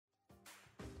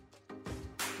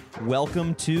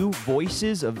Welcome to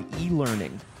Voices of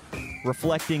E-Learning,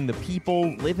 reflecting the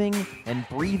people living and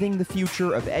breathing the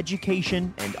future of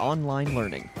education and online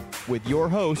learning, with your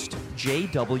host,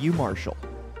 J.W. Marshall.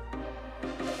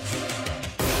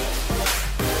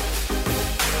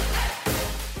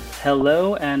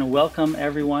 Hello and welcome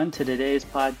everyone to today's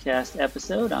podcast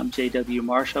episode. I'm J.W.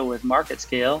 Marshall with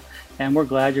MarketScale, and we're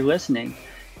glad you're listening.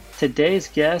 Today's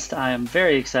guest I am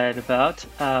very excited about.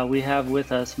 We have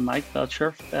with us Mike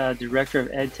Belcher, Director of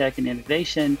EdTech and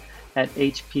Innovation at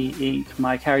HP Inc.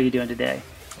 Mike, how are you doing today?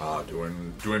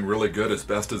 Doing really good, as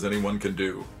best as anyone can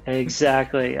do.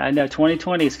 Exactly. I know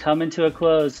 2020 is coming to a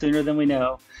close sooner than we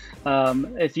know.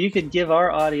 If you could give our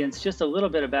audience just a little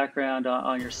bit of background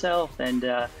on yourself and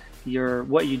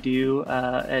what you do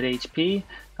at HP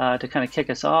to kind of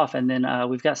kick us off, and then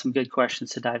we've got some good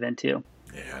questions to dive into.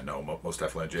 Yeah, no, most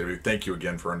definitely, JW. Thank you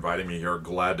again for inviting me here.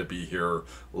 Glad to be here.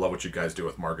 Love what you guys do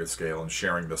with MarketScale and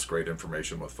sharing this great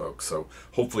information with folks. So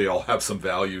hopefully I'll have some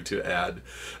value to add.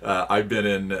 I've been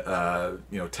in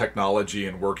technology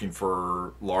and working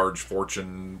for large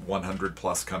Fortune 100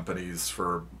 plus companies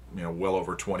for well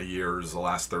over 20 years. The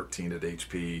last 13 at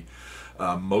HP.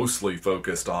 Mostly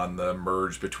focused on the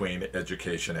merge between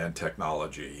education and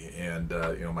technology. And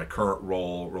my current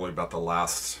role, really about the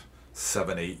last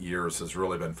 7-8 years, has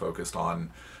really been focused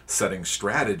on setting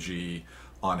strategy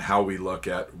on how we look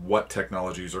at what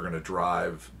technologies are going to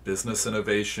drive business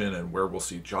innovation and where we'll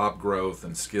see job growth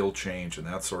and skill change and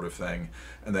that sort of thing.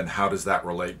 And then how does that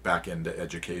relate back into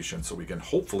education so we can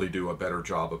hopefully do a better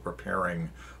job of preparing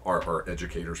our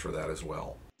educators for that as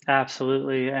well.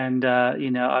 Absolutely. And,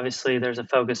 obviously there's a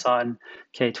focus on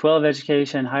K-12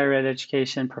 education, higher ed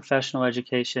education, professional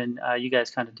education. You guys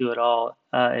kind of do it all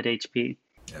at HP.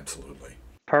 Absolutely.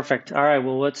 Perfect. All right.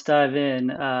 Well, let's dive in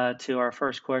to our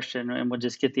first question, and we'll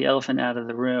just get the elephant out of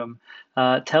the room.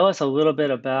 Tell us a little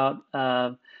bit about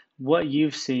what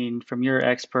you've seen from your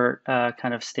expert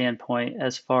kind of standpoint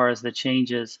as far as the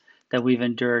changes that we've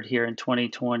endured here in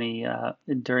 2020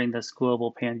 during this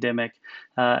global pandemic,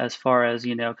 as far as,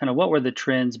 kind of what were the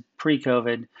trends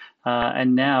pre-COVID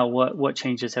and now what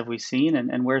changes have we seen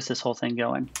and where's this whole thing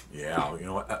going? Yeah,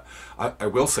 I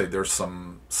will say there's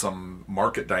some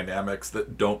market dynamics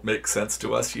that don't make sense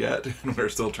to us yet, and we're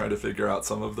still trying to figure out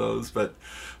some of those. But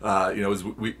as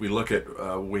we look at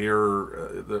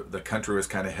where the country was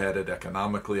kind of headed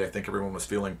economically, I think everyone was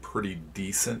feeling pretty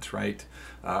decent, right?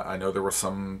 I know there was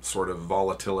some sort of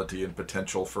volatility and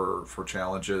potential for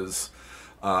challenges.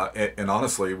 And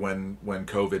honestly, when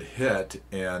COVID hit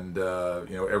and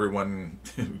everyone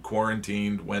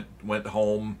quarantined, went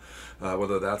home,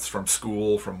 whether that's from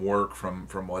school, from work,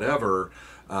 from whatever,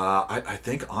 I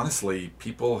think honestly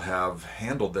people have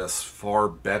handled this far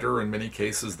better in many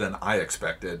cases than I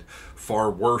expected, far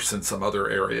worse in some other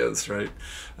areas, right?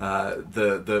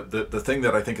 The thing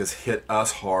that I think has hit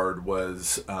us hard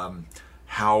was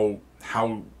how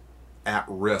at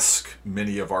risk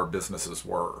many of our businesses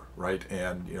were, right?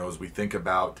 And as we think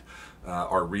about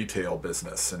our retail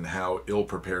business and how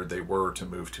ill-prepared they were to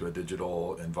move to a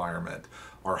digital environment,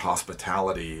 our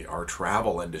hospitality, our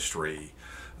travel industry,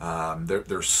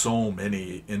 there's so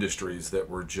many industries that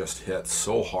were just hit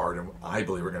so hard, and I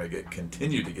believe we're going to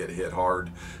continue to get hit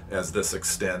hard as this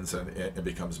extends and it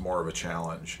becomes more of a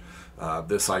challenge.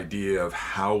 This idea of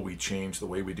how we change the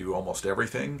way we do almost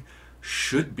everything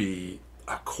should be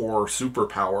a core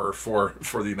superpower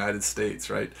for the United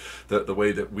States, right? The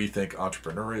way that we think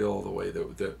entrepreneurial, the way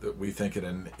that we think in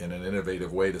an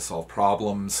innovative way to solve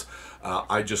problems.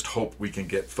 I just hope we can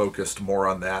get focused more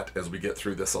on that as we get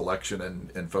through this election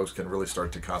and folks can really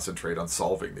start to concentrate on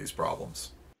solving these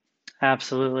problems.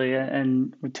 Absolutely.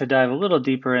 And to dive a little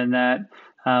deeper in that,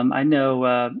 I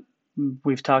know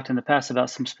we've talked in the past about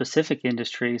some specific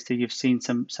industries that you've seen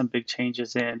some big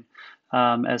changes in,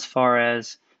 as far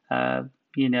as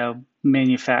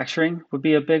manufacturing would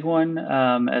be a big one,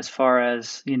 as far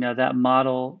as, that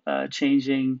model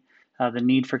changing, the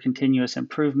need for continuous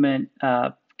improvement.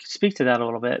 Speak to that a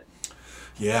little bit.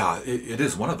 Yeah, it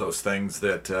is one of those things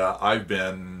that I've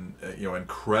been,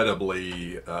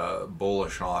 incredibly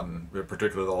bullish on,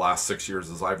 particularly the last 6 years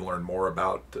as I've learned more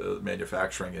about the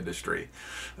manufacturing industry.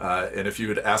 And if you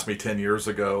had asked me 10 years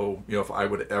ago, if I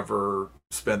would ever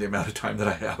spend the amount of time that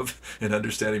I have in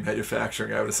understanding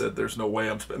manufacturing, I would have said there's no way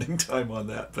I'm spending time on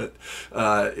that. But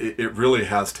it really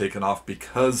has taken off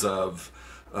because of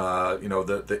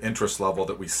the interest level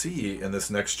that we see in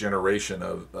this next generation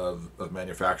of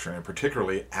manufacturing, and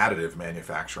particularly additive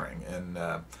manufacturing. And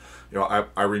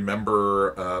I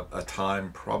remember a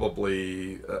time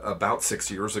probably about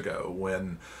 6 years ago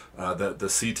when the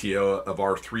CTO of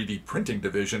our 3D printing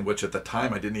division, which at the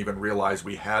time I didn't even realize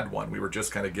we had one. We were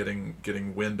just kind of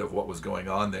getting wind of what was going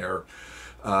on there.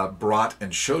 Brought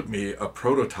and showed me a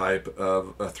prototype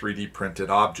of a 3D printed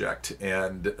object,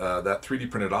 and that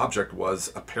 3D printed object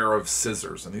was a pair of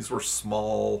scissors, and these were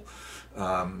small,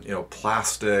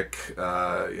 plastic,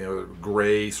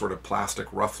 gray sort of plastic,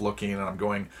 rough looking, and I'm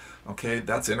going, okay,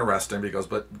 that's interesting. Because,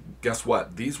 but guess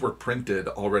what? These were printed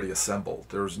already assembled.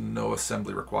 There's no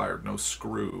assembly required, no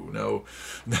screw,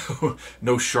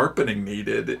 no sharpening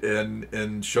needed,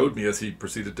 and showed me as he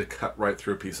proceeded to cut right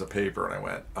through a piece of paper, and I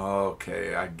went,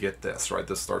 okay, I get this, right?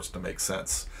 This starts to make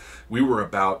sense. We were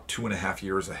about 2.5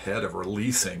 years ahead of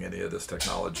releasing any of this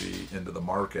technology into the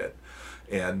market.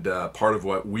 And part of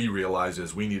what we realized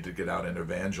is we need to get out and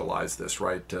evangelize this,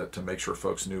 right, to make sure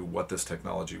folks knew what this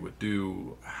technology would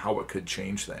do, how it could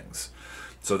change things.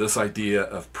 So this idea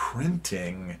of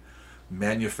printing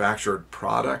manufactured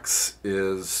products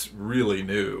is really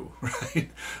new,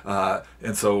 right?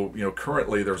 And so,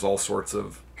 currently there's all sorts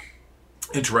of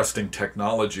interesting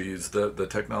technologies. The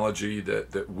technology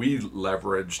that we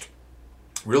leveraged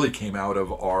really came out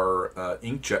of our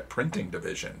inkjet printing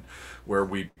division, where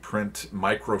we print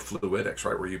microfluidics,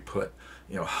 right, where you put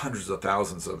hundreds of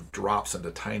thousands of drops into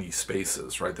tiny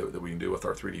spaces, right, that we can do with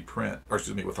our 3D print, or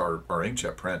excuse me, with our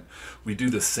inkjet print. We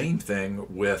do the same thing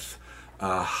with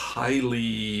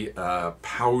highly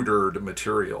powdered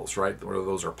materials, right, whether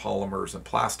those are polymers and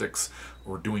plastics.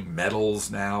 We're doing metals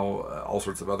now, all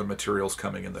sorts of other materials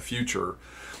coming in the future.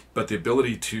 But the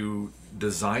ability to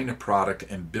design a product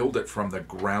and build it from the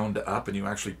ground up, and you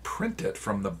actually print it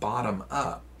from the bottom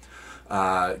up,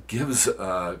 gives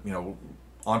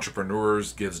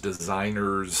entrepreneurs, gives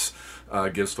designers,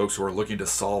 gives folks who are looking to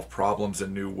solve problems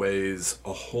in new ways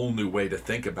a whole new way to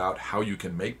think about how you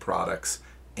can make products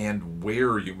and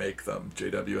where you make them,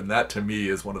 JW. And that to me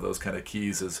is one of those kind of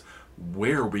keys, is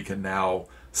where we can now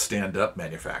stand up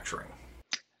manufacturing.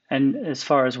 And as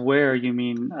far as where, you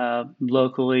mean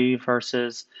locally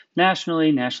versus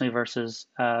nationally versus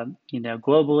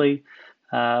globally.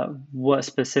 What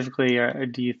specifically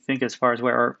do you think as far as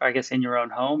where, or I guess in your own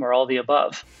home, or all the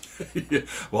above? Yeah.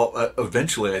 Well,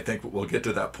 eventually I think we'll get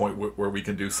to that point where we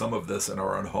can do some of this in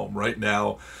our own home. Right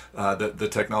now, the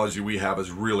technology we have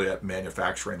is really at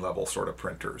manufacturing level sort of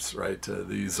printers, right?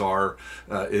 These are,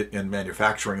 in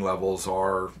manufacturing levels,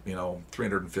 are,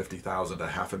 $350,000 to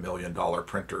 $500,000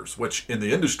 printers, which in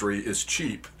the industry is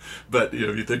cheap. But,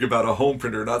 if you think about a home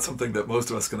printer, not something that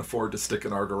most of us can afford to stick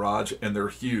in our garage, and they're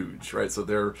huge, right? So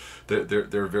they're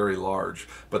very large.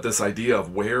 But this idea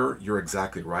of where, you're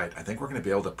exactly right. I think we're going to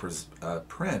be able to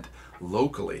print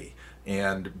locally,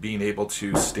 and being able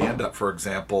to stand up, for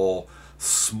example,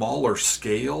 smaller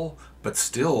scale, but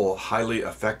still highly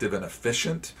effective and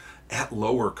efficient at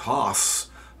lower costs,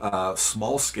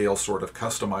 small scale sort of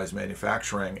customized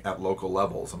manufacturing at local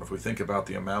levels. And if we think about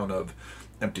the amount of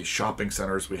empty shopping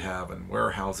centers we have and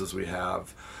warehouses we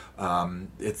have,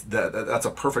 that's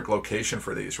a perfect location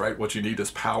for these, right? What you need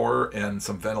is power and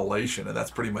some ventilation, and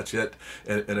that's pretty much it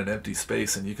in an empty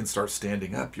space. And you can start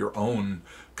standing up your own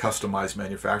customized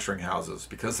manufacturing houses,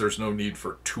 because there's no need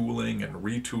for tooling and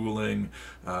retooling.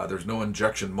 There's no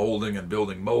injection molding and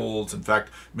building molds. In fact,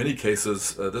 many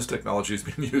cases, this technology is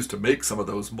being used to make some of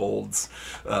those molds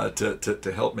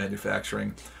to help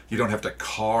manufacturing. You don't have to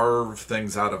carve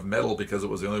things out of metal, because it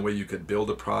was the only way you could build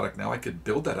a product. Now I could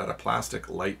build that out of plastic,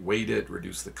 lightweight it,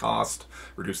 reduce the cost,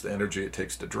 reduce the energy it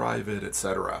takes to drive it,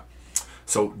 etc.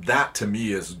 So that to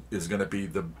me is going to be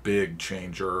the big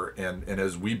changer. And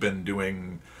as we've been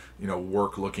doing,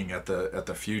 work looking at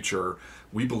the future,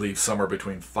 we believe somewhere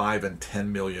between 5 and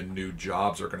 10 million new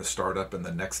jobs are going to start up in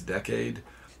the next decade,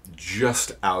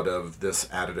 just out of this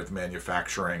additive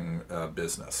manufacturing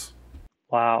business.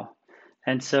 Wow.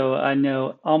 And so I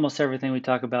know almost everything we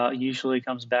talk about usually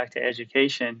comes back to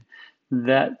education.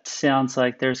 That sounds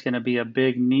like there's going to be a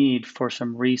big need for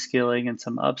some reskilling and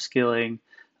some upskilling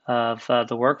of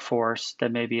the workforce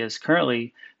that maybe is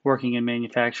currently working in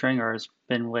manufacturing or has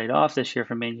been laid off this year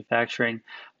from manufacturing.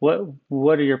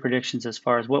 What are your predictions as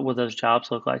far as what will those jobs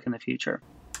look like in the future?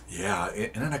 Yeah,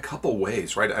 and in a couple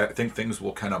ways, right? I think things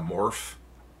will kind of morph.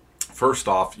 First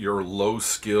off, your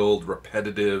low-skilled,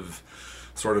 repetitive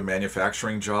sort of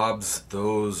manufacturing jobs,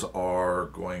 those are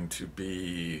going to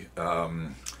be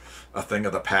a thing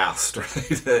of the past,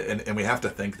 right? and we have to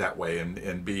think that way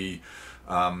and be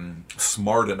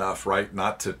smart enough, right,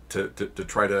 not to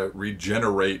try to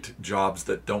regenerate jobs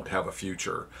that don't have a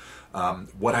future.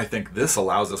 What I think this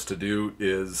allows us to do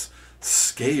is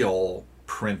scale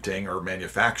printing or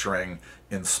manufacturing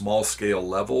in small scale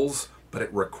levels, but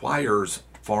it requires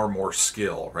far more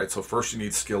skill, right? So first you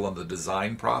need skill in the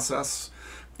design process.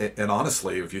 And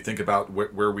honestly, if you think about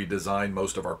where we design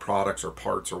most of our products or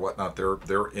parts or whatnot,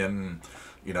 they're in,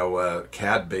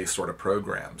 CAD-based sort of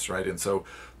programs, right? And so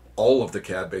all of the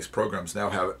CAD-based programs now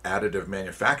have additive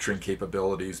manufacturing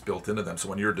capabilities built into them. So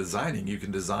when you're designing, you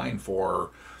can design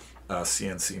for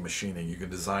CNC machining, you can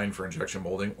design for injection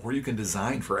molding, or you can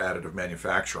design for additive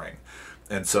manufacturing.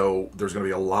 And so there's going to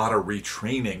be a lot of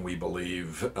retraining, we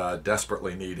believe,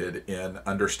 desperately needed in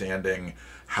understanding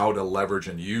how to leverage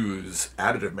and use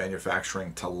additive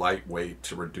manufacturing to lightweight,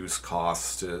 to reduce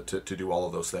costs, to do all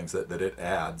of those things that it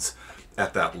adds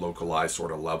at that localized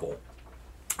sort of level.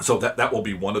 So that will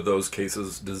be one of those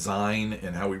cases. Design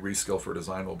and how we reskill for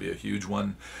design will be a huge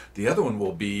one. The other one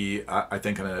will be, I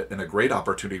think, in a great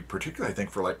opportunity, particularly I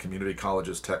think for like community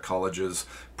colleges, tech colleges,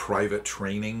 private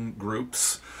training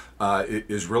groups,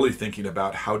 is really thinking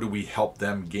about how do we help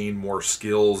them gain more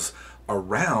skills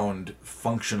around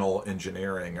functional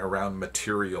engineering, around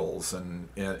materials, and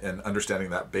understanding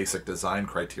that basic design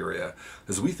criteria.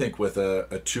 As we think with a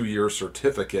 2-year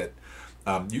certificate,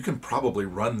 you can probably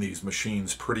run these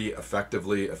machines pretty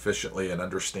effectively, efficiently, and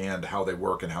understand how they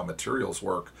work and how materials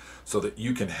work so that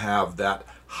you can have that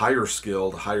higher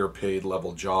skilled, higher paid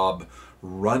level job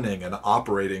running and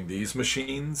operating these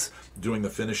machines, doing the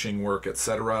finishing work,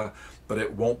 etc. But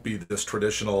it won't be this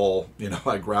traditional,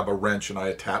 I grab a wrench and I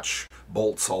attach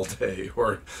bolts all day,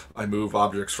 or I move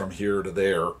objects from here to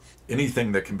there.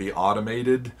 Anything that can be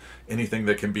automated, anything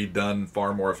that can be done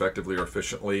far more effectively or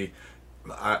efficiently,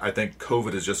 I think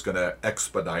COVID is just going to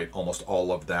expedite almost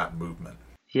all of that movement.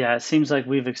 Yeah, it seems like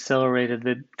we've accelerated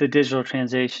the digital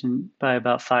transition by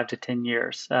about 5 to 10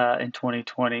 years in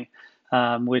 2020,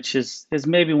 which is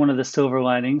maybe one of the silver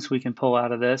linings we can pull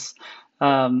out of this.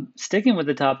 Sticking with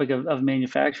the topic of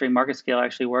manufacturing, MarketScale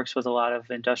actually works with a lot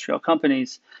of industrial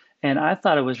companies. And I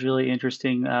thought it was really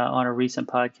interesting on a recent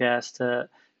podcast to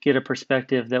get a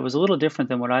perspective that was a little different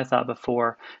than what I thought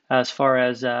before, as far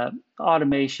as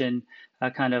automation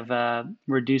kind of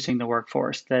reducing the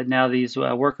workforce, that now these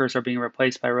workers are being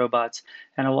replaced by robots.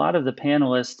 And a lot of the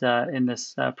panelists in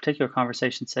this particular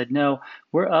conversation said, no,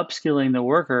 we're upskilling the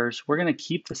workers. We're going to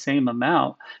keep the same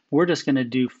amount. We're just going to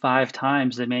do 5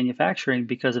 times the manufacturing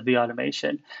because of the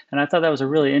automation. And I thought that was a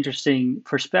really interesting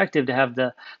perspective to have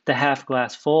the half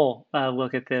glass full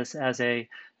look at this as a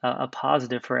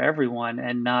positive for everyone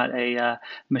and not a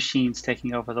machines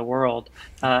taking over the world.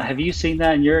 Have you seen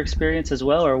that in your experience as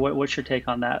well, or what's your take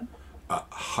on that?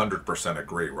 100%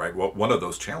 agree, right? Well, one of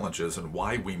those challenges and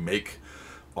why we make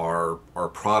our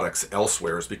products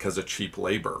elsewhere is because of cheap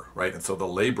labor, right? And so the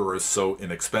labor is so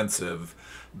inexpensive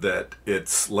that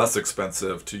it's less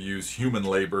expensive to use human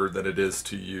labor than it is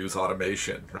to use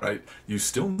automation, right? You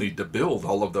still need to build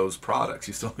all of those products.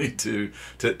 You still need to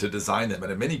design them.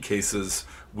 And in many cases,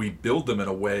 we build them in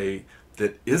a way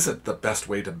that isn't the best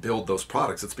way to build those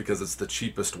products. It's because it's the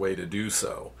cheapest way to do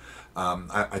so.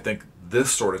 I think this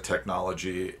sort of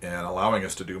technology and allowing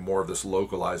us to do more of this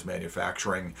localized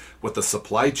manufacturing with the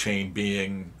supply chain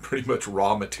being pretty much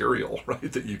raw material,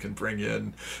 right, that you can bring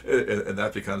in, and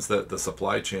that becomes the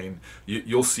supply chain.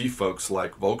 You'll see folks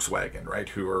like Volkswagen, right,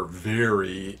 who are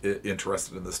very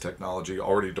interested in this technology,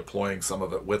 already deploying some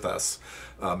of it with us,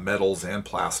 metals and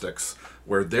plastics,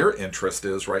 where their interest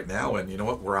is right now. And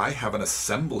where I have an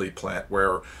assembly plant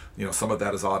where some of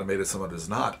that is automated, some of it is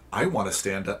not. I want to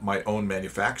stand up my own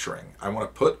manufacturing. I want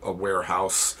to put a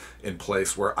warehouse in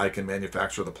place where I can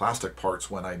manufacture the plastic parts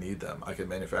when I need them. I can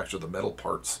manufacture the metal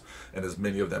parts, and as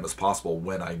many of them as possible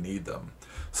when I need them,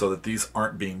 so that these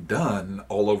aren't being done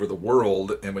all over the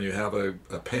world. And when you have a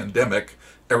pandemic,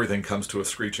 everything comes to a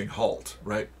screeching halt,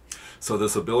 right? So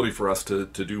this ability for us to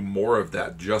do more of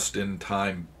that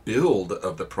just-in-time build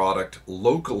of the product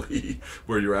locally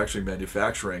where you're actually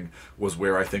manufacturing was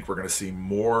where I think we're going to see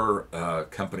more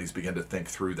companies begin to think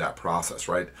through that process,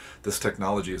 right? This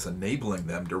technology is enabling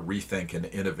them to rethink and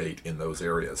innovate in those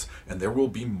areas. And there will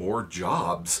be more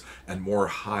jobs and more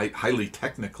highly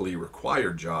technically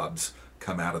required jobs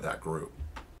come out of that group.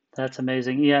 That's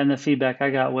amazing. Yeah, and the feedback I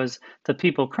got was the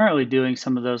people currently doing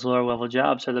some of those lower level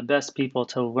jobs are the best people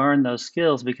to learn those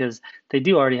skills because they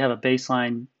do already have a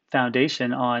baseline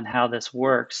foundation on how this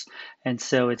works. And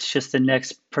so it's just the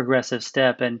next progressive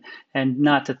step, and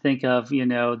not to think of,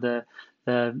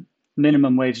 the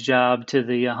minimum wage job to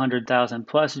the 100,000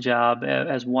 plus job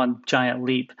as one giant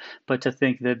leap, but to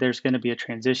think that there's going to be a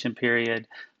transition period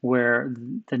where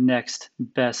the next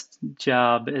best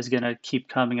job is going to keep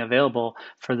coming available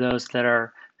for those that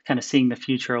are kind of seeing the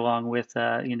future along with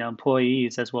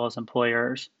employees as well as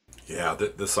employers. Yeah,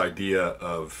 this idea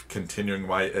of continuing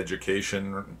my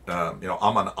education. I'm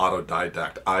an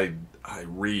autodidact. I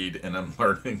read and I'm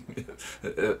learning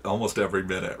almost every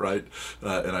minute, right?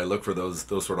 And I look for those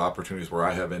sort of opportunities where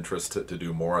I have interest to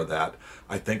do more of that.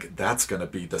 I think that's going to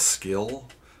be the skill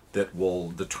that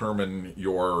will determine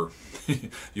your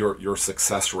your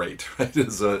success rate, right?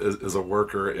 As a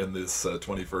worker in this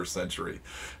 21st century,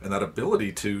 and that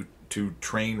ability to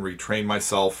retrain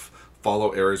myself,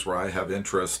 follow areas where I have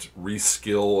interest,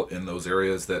 reskill in those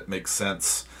areas that make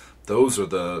sense. Those are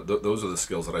the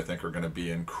skills that I think are going to be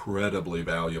incredibly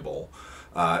valuable.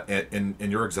 And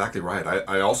you're exactly right.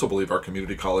 I also believe our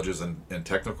community colleges and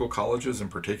technical colleges in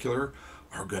particular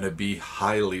are going to be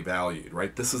highly valued,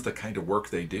 right? This is the kind of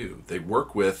work they do. They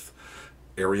work with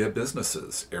area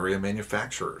businesses, area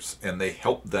manufacturers, and they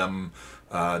help them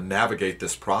navigate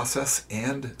this process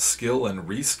and skill and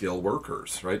reskill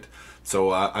workers, right?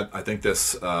 So I think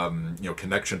this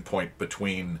connection point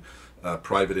between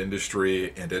private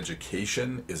industry and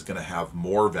education is going to have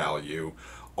more value.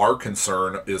 Our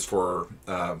concern is for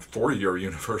four-year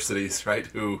universities, right,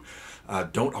 who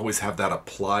don't always have that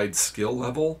applied skill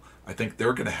level. I think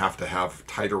they're going to have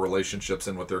tighter relationships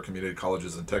in with their community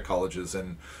colleges and tech colleges,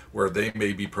 and where they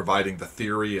may be providing the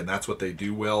theory and that's what they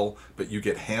do well, but you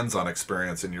get hands-on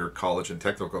experience in your college and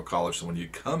technical college. So when you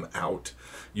come out,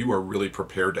 you are really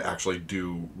prepared to actually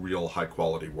do real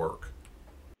high-quality work.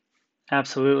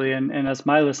 Absolutely. And as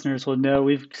my listeners will know,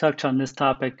 we've touched on this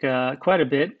topic quite a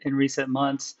bit in recent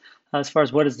months as far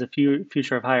as what is the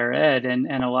future of higher ed. And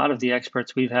a lot of the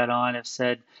experts we've had on have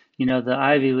said, the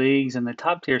Ivy Leagues and the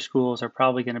top tier schools are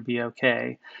probably going to be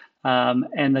okay.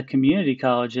 And the community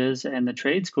colleges and the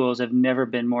trade schools have never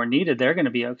been more needed. They're going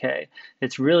to be okay.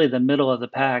 It's really the middle of the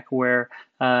pack where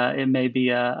it may be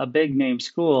a big name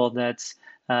school that's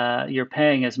you're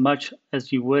paying as much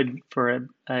as you would for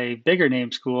a bigger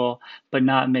name school, but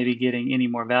not maybe getting any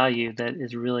more value that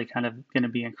is really kind of going to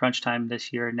be in crunch time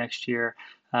this year, next year,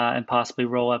 and possibly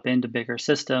roll up into bigger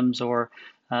systems or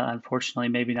unfortunately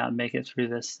maybe not make it through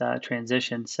this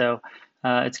transition. So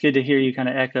it's good to hear you kind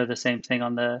of echo the same thing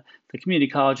on the community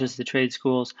colleges, the trade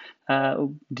schools.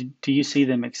 Do you see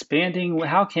them expanding?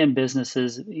 How can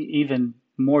businesses even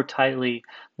more tightly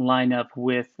line up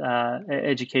with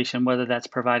education, whether that's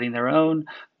providing their own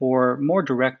or more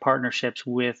direct partnerships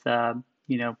with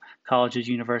colleges,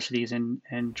 universities,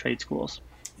 and trade schools?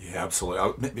 Yeah,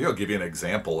 absolutely. Maybe I'll give you an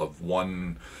example of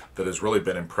one that has really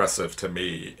been impressive to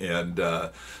me. And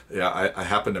I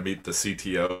happened to meet the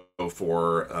CTO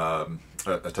for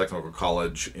a technical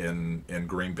college in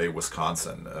Green Bay,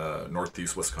 Wisconsin,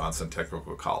 Northeast Wisconsin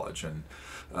Technical College. And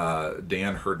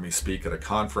Dan heard me speak at a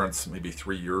conference maybe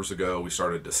 3 years ago. We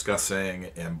started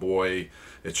discussing, and boy,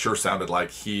 it sure sounded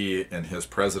like he and his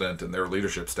president and their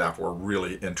leadership staff were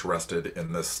really interested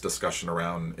in this discussion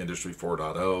around Industry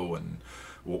 4.0 and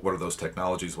what are those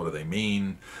technologies? What do they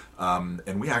mean?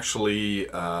 And we actually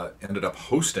ended up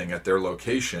hosting at their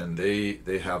location.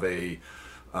 They have a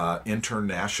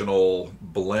international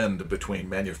blend between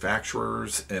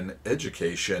manufacturers and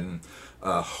education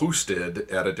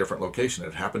hosted at a different location.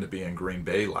 It happened to be in Green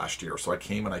Bay last year. So I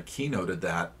came and I keynoted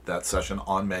that session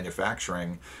on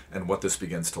manufacturing and what this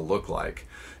begins to look like.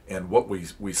 And what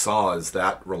we saw is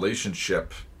that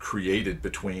relationship created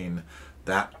between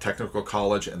that technical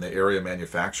college and the area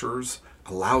manufacturers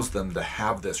allows them to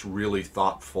have this really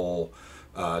thoughtful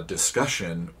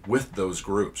discussion with those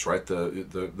groups, right?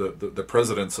 The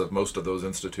presidents of most of those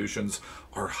institutions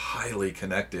are highly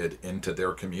connected into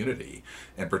their community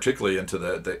and particularly into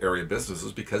the area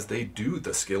businesses because they do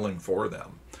the skilling for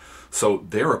them. So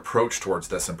their approach towards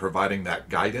this and providing that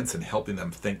guidance and helping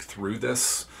them think through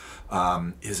this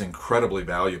is incredibly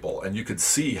valuable, and you could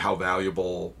see how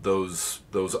valuable those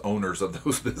owners of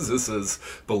those businesses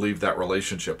believe that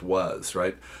relationship was.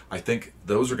 Right? I think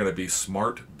those are going to be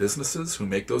smart businesses who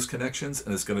make those connections,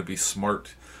 and it's going to be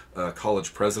smart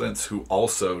college presidents who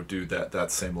also do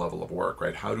that same level of work.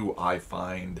 Right? How do I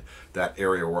find that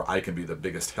area where I can be the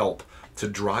biggest help to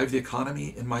drive the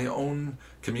economy in my own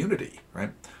community?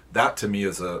 Right? That to me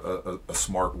is a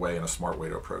smart way and a smart way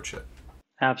to approach it.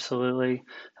 Absolutely.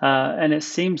 And it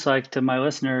seems like to my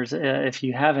listeners, if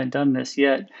you haven't done this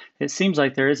yet, it seems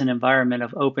like there is an environment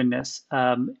of openness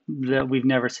that we've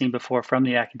never seen before from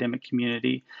the academic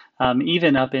community,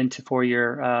 even up into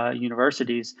four-year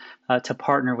universities, to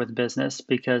partner with business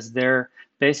because they're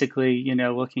basically,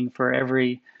 looking for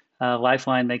every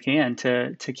lifeline they can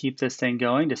to keep this thing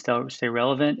going, to still stay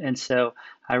relevant. And so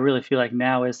I really feel like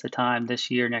now is the time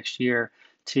this year, next year,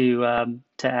 to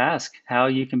ask how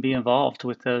you can be involved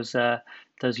with those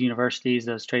those universities,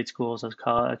 those trade schools, those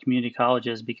community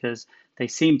colleges, because they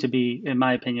seem to be, in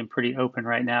my opinion, pretty open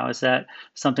right now. Is that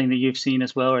something that you've seen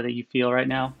as well, or that you feel right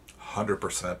now?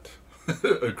 100%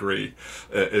 agree.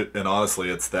 And honestly,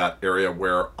 it's that area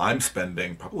where I'm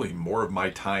spending probably more of my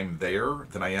time there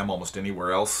than I am almost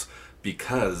anywhere else,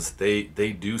 because they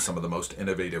do some of the most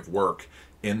innovative work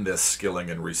in this skilling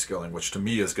and reskilling, which to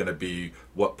me is going to be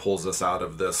what pulls us out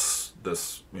of this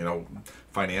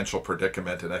financial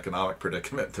predicament and economic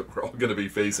predicament that we're all going to be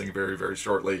facing very, very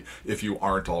shortly, if you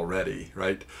aren't already,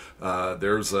 right?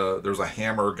 There's a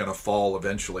hammer going to fall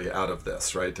eventually out of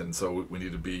this, right? And so we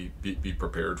need to be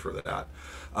prepared for that.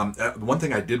 One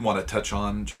thing I did want to touch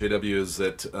on, JW, is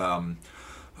that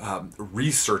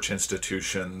research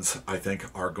institutions, I think,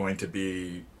 are going to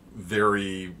be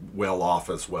very well off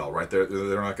as well, right? They're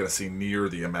not going to see near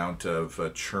the amount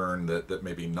of churn that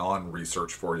maybe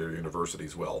non-research four-year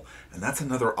universities will. And that's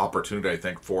another opportunity, I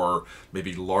think, for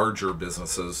maybe larger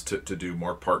businesses to do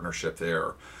more partnership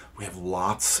there. We have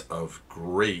lots of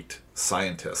great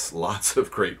scientists, lots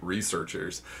of great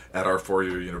researchers at our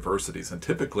four-year universities, and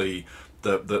typically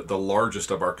the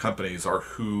largest of our companies are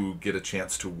who get a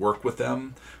chance to work with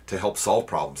them to help solve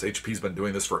problems. HP's been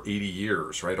doing this for 80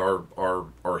 years, right?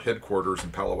 Our headquarters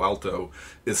in Palo Alto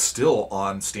is still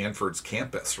on Stanford's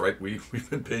campus, right? We've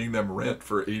been paying them rent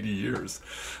for 80 years.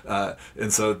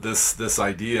 And so this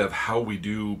idea of how we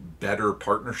do better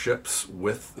partnerships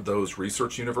with those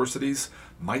research universities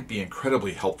might be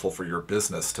incredibly helpful for your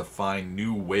business to find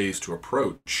new ways to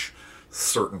approach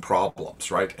certain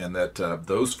problems, right? And that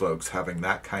those folks having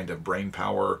that kind of brain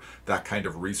power, that kind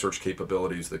of research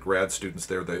capabilities, the grad students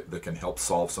there that can help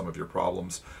solve some of your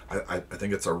problems, I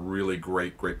think it's a really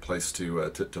great place to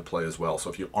play as well. So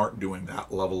if you aren't doing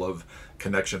that level of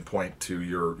connection point to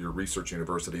your research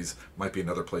universities, might be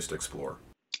another place to explore.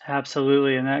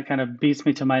 Absolutely. And that kind of beats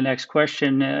me to my next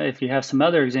question. If you have some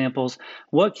other examples,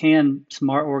 what can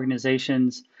smart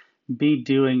organizations be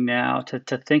doing now to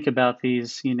think about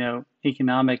these,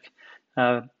 economic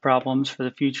problems for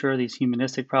the future, these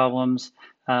humanistic problems?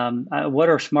 What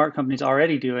are smart companies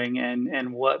already doing,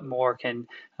 and what more can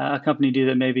a company do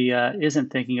that maybe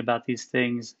isn't thinking about these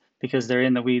things because they're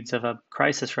in the weeds of a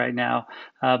crisis right now?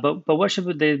 But what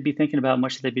should they be thinking about, and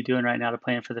what should they be doing right now to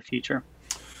plan for the future?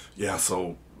 Yeah,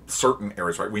 so certain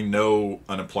areas, right? We know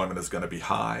unemployment is going to be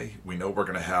high. We know we're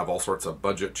going to have all sorts of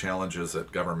budget challenges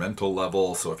at governmental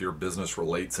level. So if your business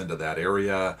relates into that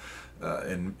area,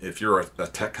 and if you're a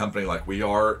tech company like we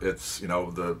are, it's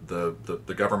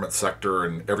the government sector,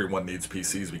 and everyone needs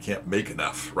PCs. We can't make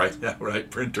enough, right? Yeah, right.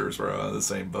 Printers, we're on the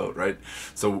same boat, right?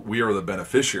 So we are the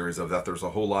beneficiaries of that. There's a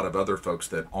whole lot of other folks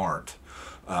that aren't.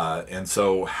 And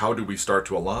so how do we start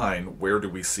to align? Where do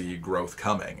we see growth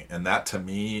coming? And that, to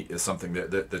me, is something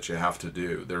that you have to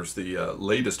do. There's the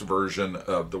latest version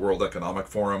of the World Economic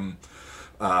Forum,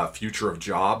 Future of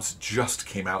Jobs, just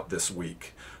came out this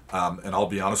week. And I'll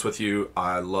be honest with you,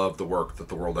 I love the work that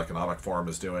the World Economic Forum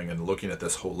is doing and looking at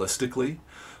this holistically.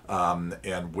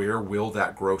 And where will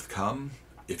that growth come?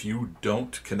 If you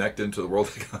don't connect into the World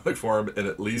Economic Forum and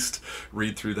at least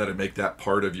read through that and make that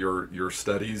part of your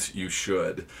studies, you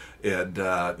should. And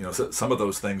so some of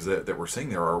those things that we're seeing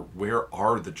there are, where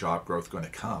are the job growth going to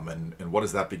come, and what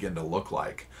does that begin to look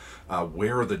like?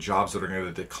 Where are the jobs that are going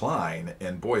to decline?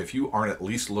 And boy, if you aren't at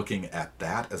least looking at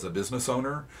that as a business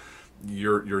owner,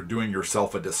 you're doing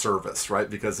yourself a disservice, right?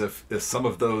 Because if some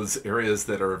of those areas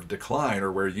that are of decline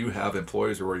or where you have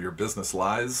employees or where your business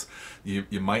lies, you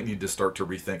might need to start to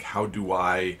rethink, how do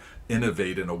I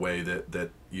innovate in a way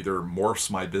that either morphs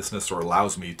my business or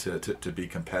allows me to be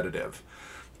competitive.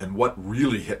 And what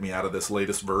really hit me out of this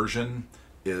latest version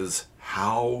is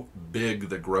how big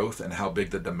the growth and how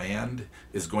big the demand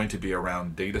is going to be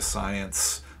around data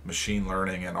science, machine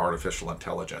learning, and artificial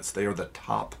intelligence. They are the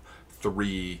top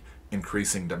 3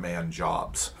 increasing demand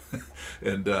jobs.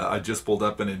 And I just pulled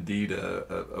up in Indeed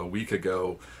a week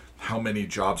ago how many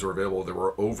jobs are available. There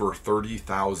were over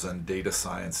 30,000 data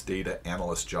science, data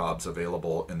analyst jobs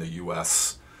available in the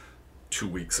US 2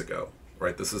 weeks ago,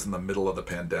 right? This is in the middle of the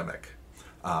pandemic.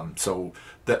 So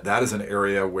that is an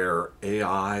area where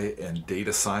AI and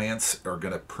data science are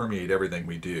going to permeate everything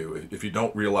we do. If you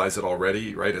don't realize it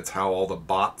already, right, it's how all the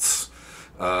bots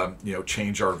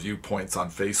change our viewpoints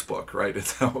on Facebook, right?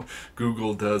 It's how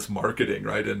Google does marketing,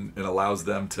 right? And allows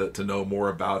them to know more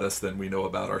about us than we know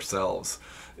about ourselves.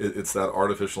 It's that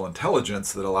artificial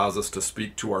intelligence that allows us to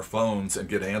speak to our phones and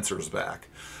get answers back.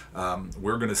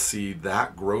 We're going to see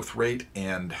that growth rate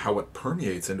and how it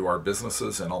permeates into our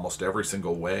businesses in almost every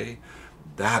single way.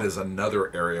 That is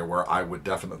another area where I would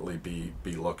definitely be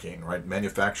looking, right?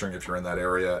 Manufacturing, if you're in that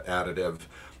area, additive.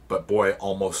 but boy,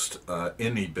 almost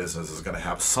any business is going to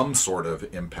have some sort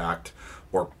of impact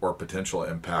or potential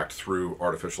impact through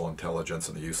artificial intelligence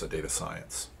and the use of data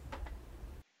science.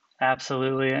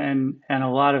 Absolutely, and a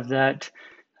lot of that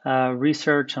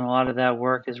research and a lot of that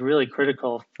work is really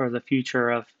critical for the future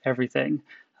of everything.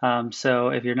 So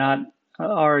if you're not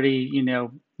already,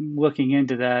 looking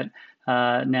into that,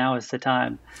 now is the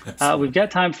time. We've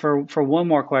got time for one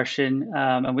more question,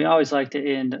 and we always like to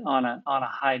end on a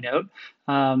high note.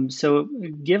 So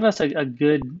give us a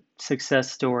good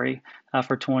success story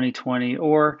for 2020,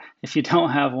 or if you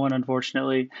don't have one,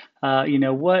 unfortunately,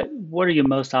 what are you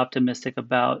most optimistic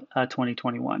about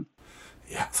 2021?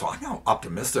 Yeah, so I'm now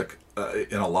optimistic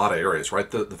in a lot of areas, right?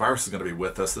 The virus is going to be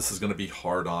with us. This is going to be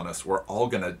hard on us. We're all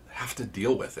going to have to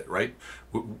deal with it, right?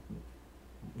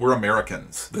 We're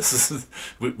Americans.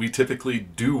 We typically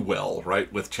do well,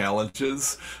 right, with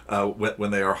challenges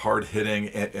when they are hard hitting,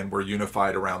 and we're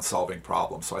unified around solving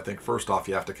problems. So I think first off,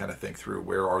 you have to kind of think through,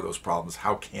 where are those problems?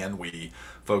 How can we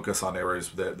focus on areas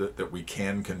that we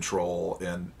can control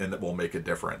and that will make a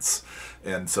difference?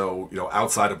 And so,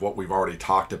 outside of what we've already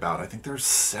talked about, I think there's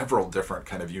several different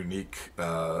kind of unique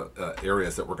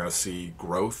areas that we're going to see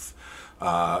growth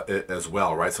as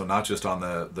well, right? So not just on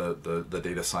the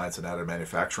data science and additive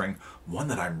manufacturing. One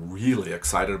that I'm really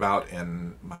excited about,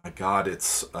 and my God,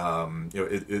 it's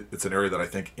it's an area that I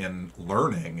think in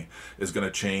learning is going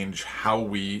to change how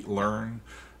we learn,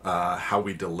 how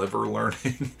we deliver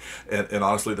learning, and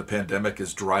honestly, the pandemic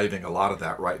is driving a lot of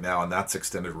that right now, and that's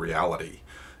extended reality.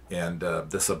 And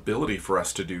this ability for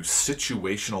us to do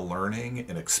situational learning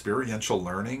and experiential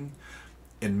learning,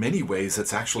 in many ways,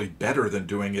 it's actually better than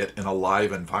doing it in a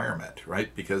live environment,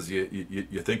 right? Because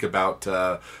you think about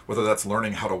whether that's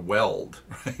learning how to weld,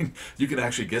 right? You can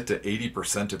actually get to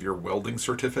 80% of your welding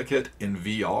certificate in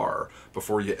VR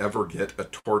before you ever get a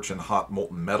torch and hot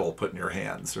molten metal put in your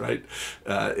hands, right?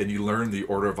 And you learn the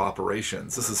order of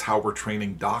operations. This is how we're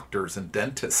training doctors and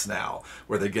dentists now,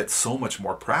 where they get so much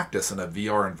more practice in a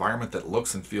VR environment that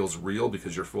looks and feels real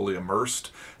because you're fully immersed.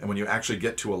 And when you actually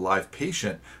get to a live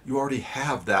patient, you already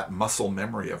have that muscle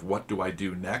memory of what do I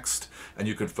do next, and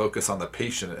you can focus on the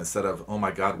patient instead of, oh my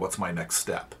God, what's my next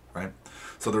step, right?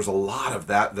 So there's a lot of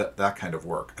that kind of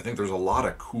work. I think there's a lot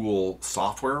of cool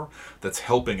software that's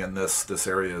helping in this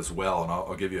area as well, and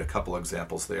I'll give you a couple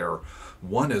examples there.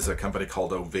 One is a company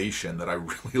called Ovation that I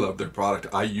really love their product.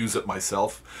 I use it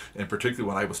myself, and particularly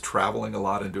when I was traveling a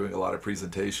lot and doing a lot of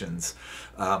presentations.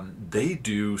 They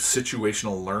do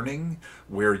situational learning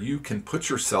where you can put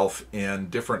yourself in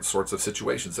different sorts of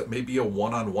situations. It may be a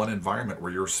one-on-one environment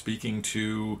where you're speaking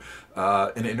to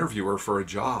an interviewer for a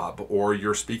job, or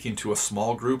you're speaking to a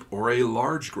small group or a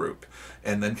large group,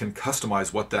 and then can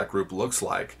customize what that group looks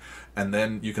like. And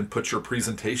then you can put your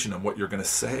presentation and what you're going to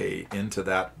say into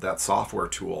that software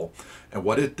tool. And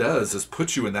what it does is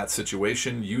put you in that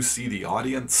situation. You see the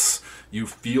audience, you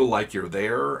feel like you're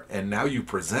there, and now you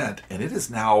present. And it is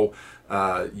now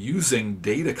using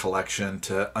data collection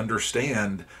to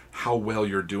understand how well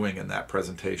you're doing in that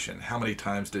presentation. How many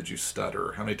times did you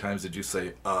stutter? How many times did you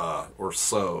say or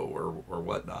so or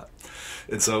whatnot?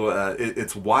 And so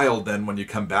it's wild then when you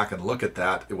come back and look at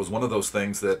that. It was one of those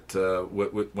things that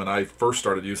when I first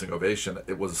started using Ovation,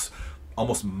 it was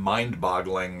almost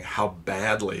mind-boggling how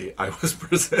badly I was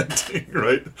presenting,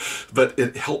 right? But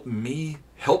it helped me,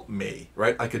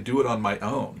 right? I could do it on my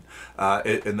own.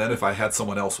 And then if I had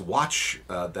someone else watch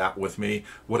that with me,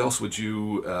 what else would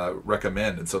you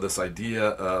recommend? And so this idea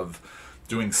of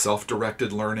doing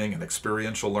self-directed learning and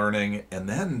experiential learning, and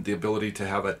then the ability to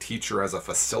have a teacher as a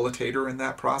facilitator in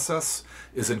that process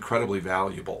is incredibly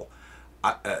valuable.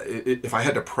 If I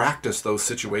had to practice those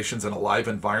situations in a live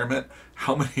environment,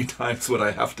 how many times would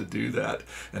I have to do that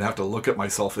and have to look at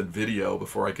myself in video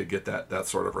before I could get that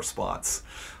sort of response?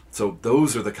 So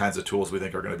those are the kinds of tools we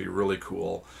think are going to be really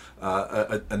cool.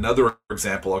 Another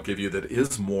example I'll give you that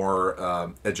is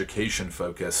more education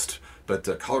focused,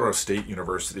 but Colorado State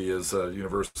University is a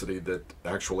university that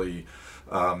actually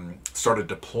started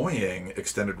deploying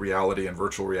extended reality and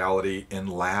virtual reality in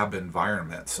lab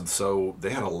environments. And so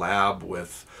they had a lab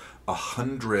with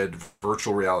 100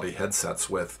 virtual reality headsets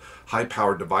with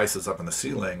high-powered devices up in the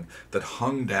ceiling that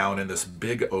hung down in this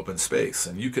big open space.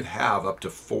 And you could have up to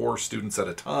 4 students at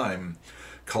a time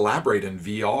collaborate in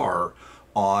VR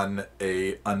on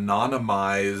a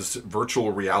anonymized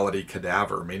virtual reality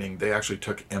cadaver, meaning they actually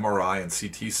took MRI and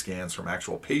CT scans from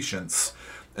actual patients,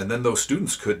 and then those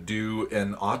students could do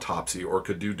an autopsy or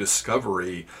could do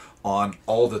discovery on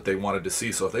all that they wanted to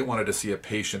see. So if they wanted to see a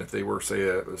patient, if they were,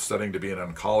 say, studying to be an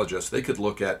oncologist, they could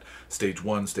look at stage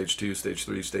 1, stage 2, stage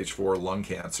 3, stage 4 lung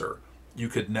cancer. You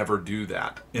could never do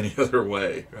that any other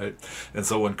way, right? And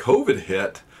so when COVID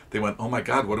hit, they went, oh my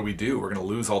God, what do we do? We're going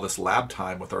to lose all this lab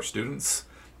time with our students.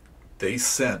 They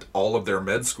sent all of their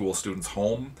med school students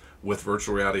home with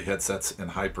virtual reality headsets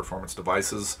and high performance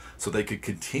devices so they could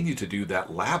continue to do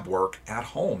that lab work at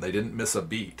home. They didn't miss a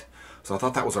beat. So I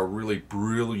thought that was a really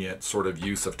brilliant sort of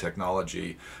use of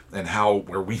technology, and how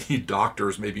where we need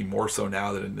doctors maybe more so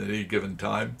now than at any given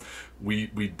time, we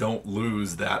don't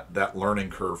lose that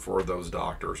learning curve for those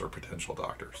doctors or potential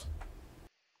doctors.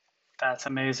 That's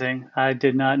amazing. I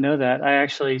did not know that. I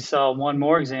actually saw one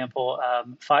more example,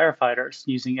 firefighters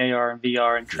using AR and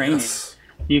VR in training. Yes.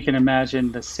 You can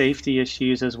imagine the safety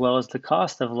issues as well as the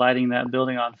cost of lighting that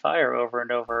building on fire over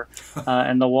and over,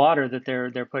 and the water that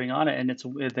they're putting on it. And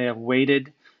they have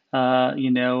weighted,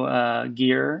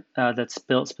 gear that's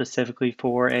built specifically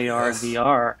for AR Yes. and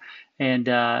VR,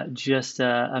 and just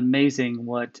amazing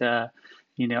what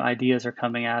ideas are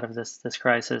coming out of this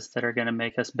crisis that are going to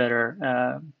make us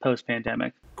better post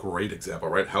pandemic. Great example,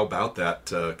 right? How about that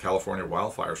California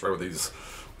wildfires, right, with these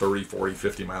 30, 40,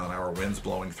 50 mile an hour winds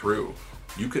blowing through?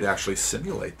 You could actually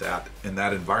simulate that in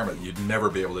that environment. You'd never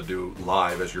be able to do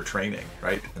live as you're training,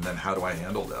 right? And then how do I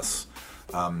handle this?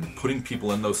 Putting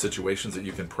people in those situations that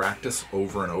you can practice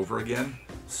over and over again,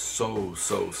 so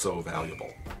valuable.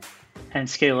 And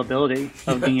scalability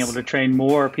of being able to train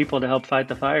more people to help fight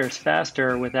the fires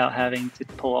faster without having to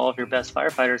pull all of your best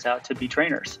firefighters out to be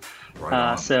trainers. Right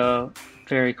on. So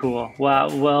very cool.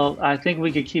 Wow. Well, I think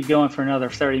we could keep going for another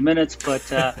 30 minutes,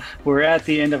 but we're at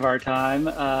the end of our time.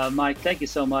 Mike, thank you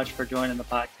so much for joining the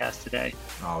podcast today.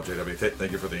 Oh, JW,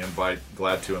 thank you for the invite.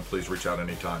 Glad to, and please reach out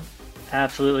anytime.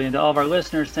 Absolutely. And to all of our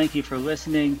listeners, thank you for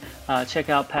listening. Check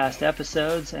out past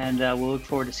episodes, and we'll look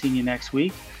forward to seeing you next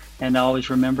week. And always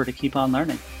remember to keep on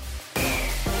learning.